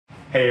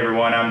Hey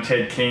everyone, I'm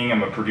Ted King.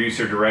 I'm a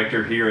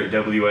producer-director here at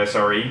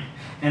WSRE.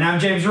 And I'm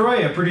James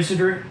Roy, a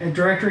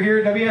producer-director here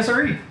at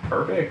WSRE.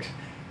 Perfect.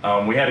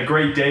 We had a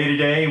great day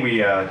today. We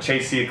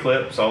chased the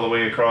Eclipse all the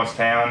way across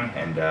town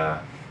and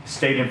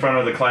stayed in front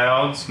of the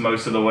clouds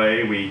most of the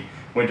way. We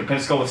went to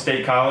Pensacola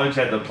State College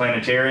at the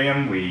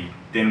planetarium. We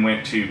then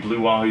went to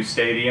Blue Wahoo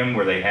Stadium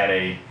where they had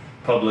a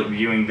public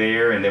viewing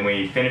there, and then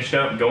we finished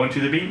up going to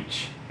the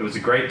beach. It was a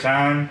great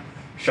time.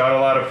 Shot a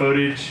lot of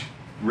footage.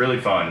 Really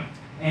fun.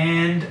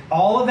 And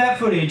all of that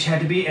footage had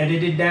to be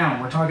edited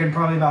down. We're talking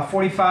probably about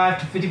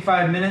 45 to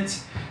 55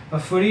 minutes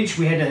of footage.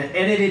 We had to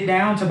edit it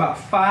down to about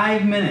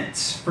 5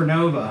 minutes for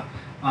Nova.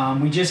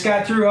 We just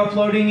got through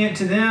uploading it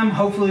to them.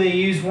 Hopefully they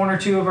used one or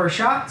two of our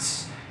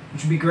shots,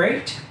 which would be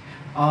great.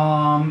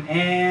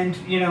 And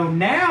you know,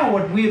 now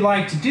what we'd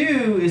like to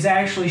do is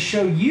actually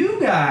show you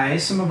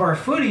guys some of our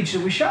footage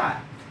that we shot.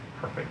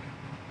 Perfect.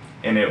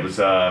 And it was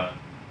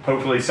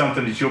hopefully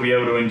something that you'll be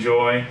able to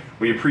enjoy.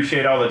 We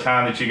appreciate all the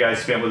time that you guys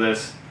spent with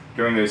us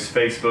during those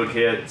Facebook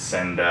hits,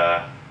 and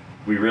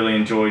we really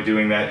enjoy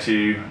doing that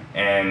too.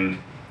 And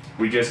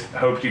we just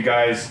hope you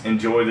guys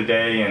enjoy the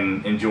day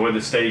and enjoy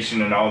the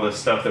station and all the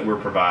stuff that we're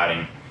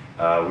providing.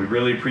 We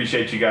really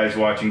appreciate you guys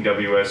watching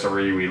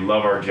WSRE. We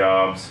love our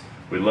jobs.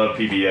 We love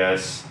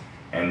PBS,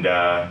 and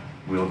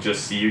we'll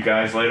just see you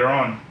guys later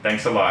on.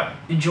 Thanks a lot.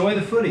 Enjoy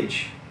the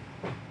footage.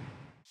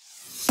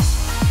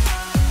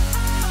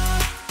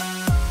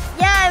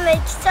 I'm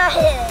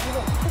excited.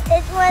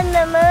 It's when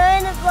the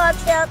moon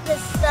blocks out the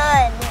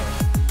sun.